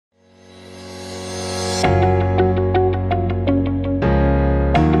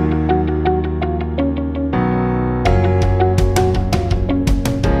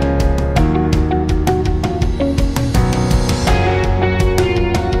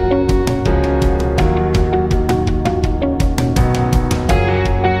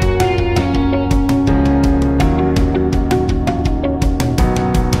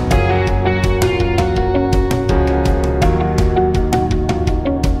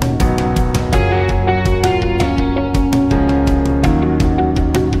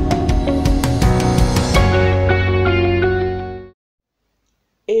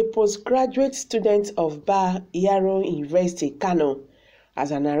postgraduate student of Bayero University, Kano,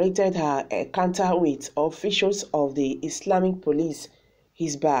 has narrated her encounter with officials of the Islamic police,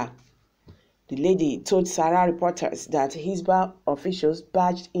 Hisbah. The lady told Sarah reporters that Hisbah officials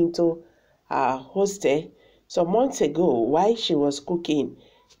barged into her hostel some months ago while she was cooking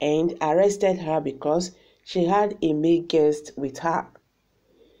and arrested her because she had a male guest with her.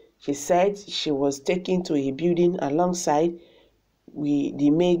 She said she was taken to a building alongside with the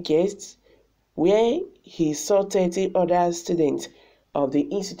male guest, where he saw 30 other students of the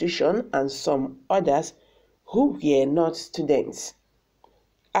institution and some others who were not students.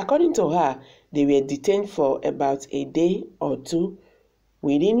 According to her, they were detained for about a day or two,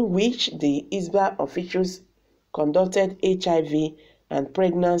 within which the Hisbah officials conducted HIV and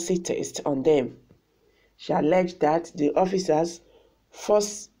pregnancy tests on them. She alleged that the officers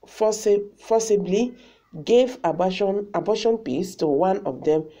forcibly gave abortion pills to one of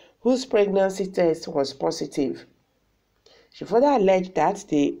them whose pregnancy test was positive. She further alleged that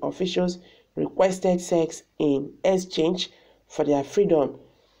the officials requested sex in exchange for their freedom,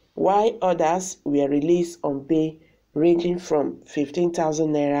 while others were released on bail ranging from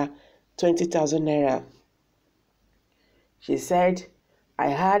 15,000 naira, 20,000 naira. She said, "I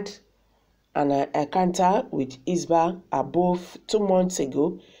had an encounter with Hisbah above 2 months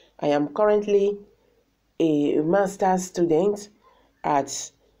ago. I am currently a master's student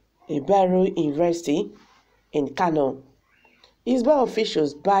at Bayero University in Kano. Hisbah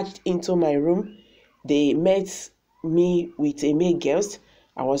officials barged into my room. They met me with a male guest.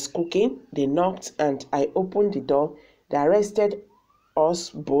 I was cooking. They knocked and I opened the door. They arrested us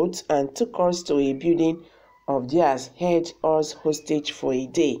both and took us to a building of theirs, held us hostage for a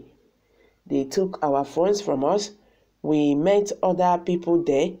day. They took our phones from us. We met other people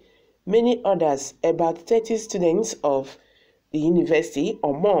there, many others, about 30 students of the university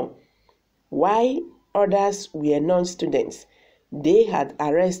or more, while others were non-students. They had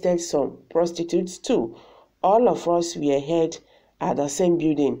arrested some prostitutes too. All of us were held at the same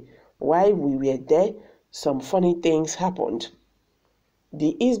building. While we were there, some funny things happened.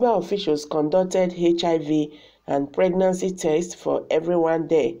 The Hisbah officials conducted HIV and pregnancy tests for everyone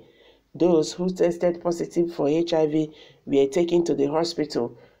there. Those who tested positive for HIV were taken to the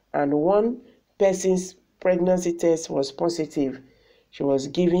hospital, and one person's pregnancy test was positive. She was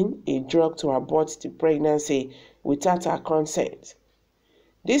given a drug to abort the pregnancy without her consent.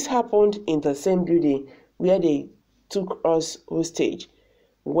 This happened in the same building where they took us hostage.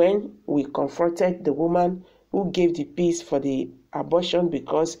 When we confronted the woman who gave the pills for the abortion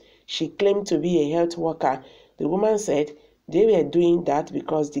because she claimed to be a health worker, the woman said they were doing that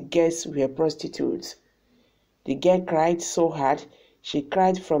because the guests were prostitutes. The girl cried so hard, she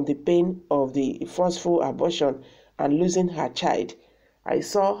cried from the pain of the forceful abortion and losing her child. I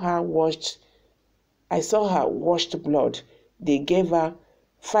saw her washed blood. They gave her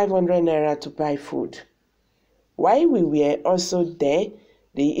 500 naira to buy food. While we were also there,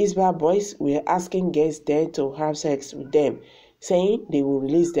 the Hisbah boys were asking guests there to have sex with them, saying they will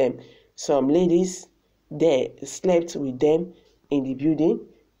release them. Some ladies there slept with them in the building,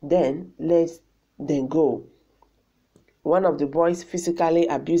 then let them go. One of the boys physically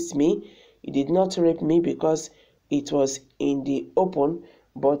abused me. He did not rape me because it was in the open,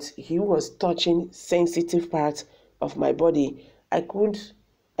 but he was touching sensitive parts of my body. I could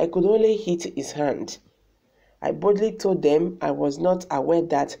only hit his hand. I boldly told them I was not aware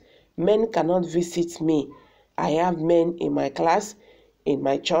that men cannot visit me. I have men in my class, in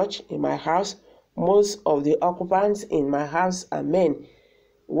my church, in my house. Most of the occupants in my house are men.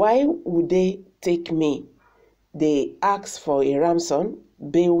 Why would they take me? They asked for a ransom,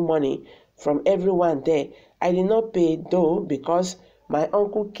 bail money from everyone there. I did not pay though because my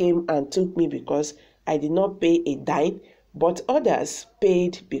uncle came and took me because I did not pay a dime, but others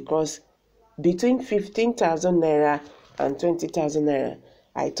paid because between 15,000 naira and 20,000 naira.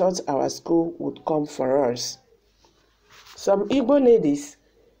 I thought our school would come for us. Some Igbo ladies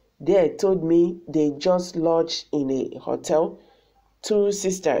there told me they just lodged in a hotel. 2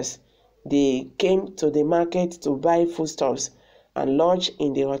 sisters, they came to the market to buy foodstuffs and lodged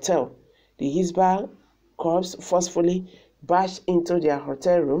in the hotel. The Hisbah corps forcefully barged into their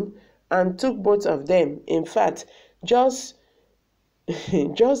hotel room and took both of them. In fact, just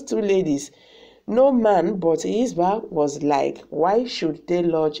 2 ladies. No man but Hisbah was like, why should they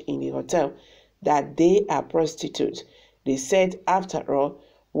lodge in the hotel? That they are prostitutes. They said, after all,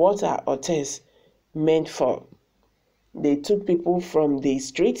 what are hotels meant for? They took people from the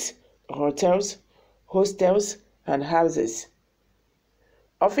streets, hotels, hostels, and houses.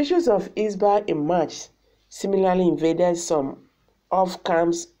 Officials of Hisbah in March similarly invaded some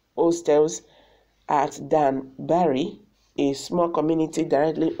off-campus hostels at Danbari, a small community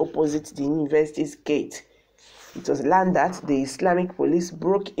directly opposite the university's gate. It was learned that the Islamic police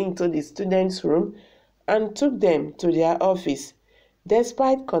broke into the students' room and took them to their office.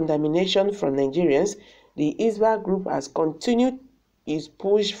 Despite condemnation from Nigerians, the Hisbah group has continued its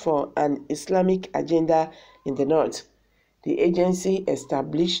push for an Islamic agenda in the north. The agency,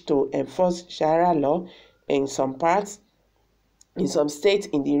 established to enforce Sharia law in some states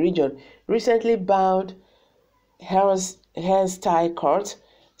in the region, recently banned hairstyle cuts,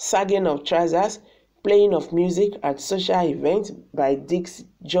 sagging of trousers, playing of music at social events by disc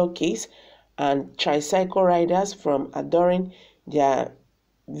jockeys and tricycle riders from adorning their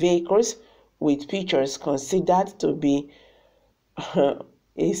vehicles with pictures considered to be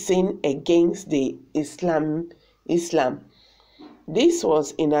a sin against the Islam. This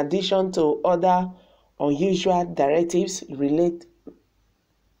was in addition to other unusual directives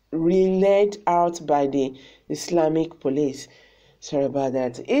relayed out by the Islamic police. Sorry about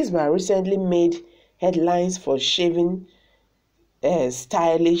that. Hisbah recently made headlines for shaving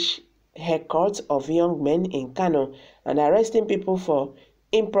stylish haircuts of young men in Kano and arresting people for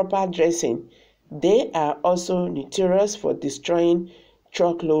improper dressing. They are also notorious for destroying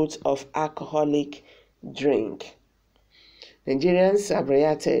truckloads of alcoholic drink. Nigerians have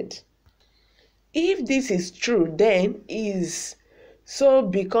reacted. If this is true, then is so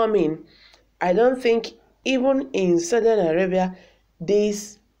becoming. I don't think even in Saudi Arabia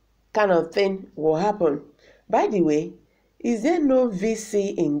this kind of thing will happen. By the way, is there no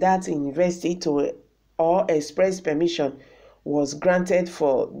VC in that university to or express permission was granted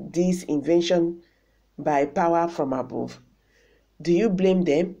for this invention by power from above? Do you blame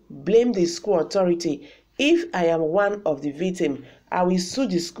them? Blame the school authority. If I am one of the victims, I will sue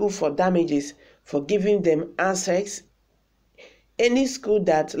the school for damages for giving them access. Any school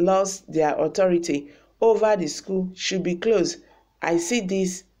that lost their authority over the school should be closed. I see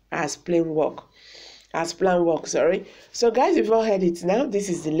this as plain work. So guys, you've all heard it now. This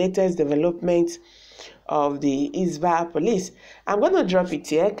is the latest development of the Hisbah police. I'm going to drop it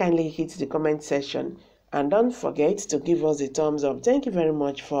here. Kindly hit the comment section. And don't forget to give us a thumbs up. Thank you very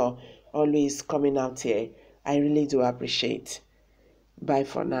much for always coming out here. I really do appreciate. Bye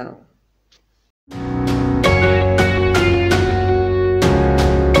for now.